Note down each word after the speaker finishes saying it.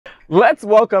Let's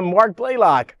welcome Mark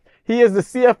Blaylock. He is the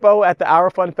CFO at the Our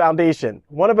Fund Foundation,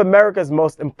 one of America's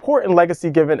most important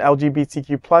legacy-given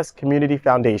LGBTQ+ community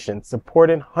foundations,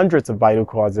 supporting hundreds of vital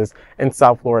causes in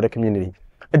South Florida community.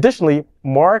 Additionally,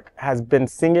 Mark has been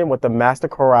singing with the Master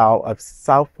Chorale of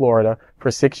South Florida for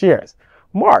 6 years.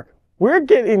 Mark, we're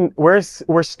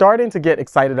starting to get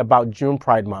excited about June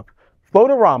Pride Month.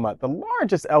 Floatarama, the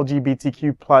largest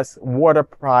LGBTQ+ water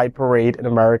pride parade in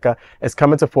America, is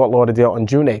coming to Fort Lauderdale on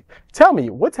June 8th. Tell me,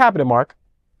 what's happening, Mark?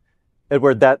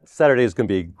 Edward, that Saturday is going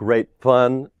to be great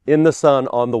fun in the sun,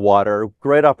 on the water.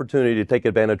 Great opportunity to take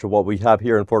advantage of what we have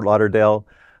here in Fort Lauderdale.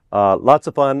 Lots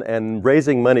of fun and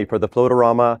raising money for the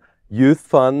Floatarama Youth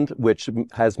Fund, which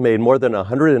has made more than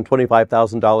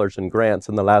 $125,000 in grants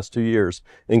in the last 2 years,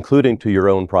 including to your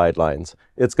own pride lines.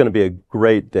 It's going to be a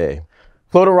great day.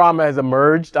 Floatarama has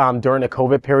emerged during the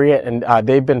COVID period, and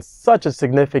they've been such a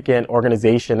significant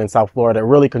organization in South Florida,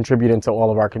 really contributing to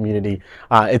all of our community.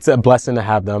 It's a blessing to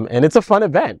have them, and it's a fun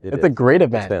event. It's a great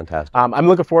event. It's fantastic. I'm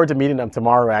looking forward to meeting them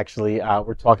tomorrow, actually.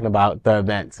 We're talking about the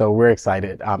event, so we're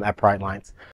excited at Pride Lines.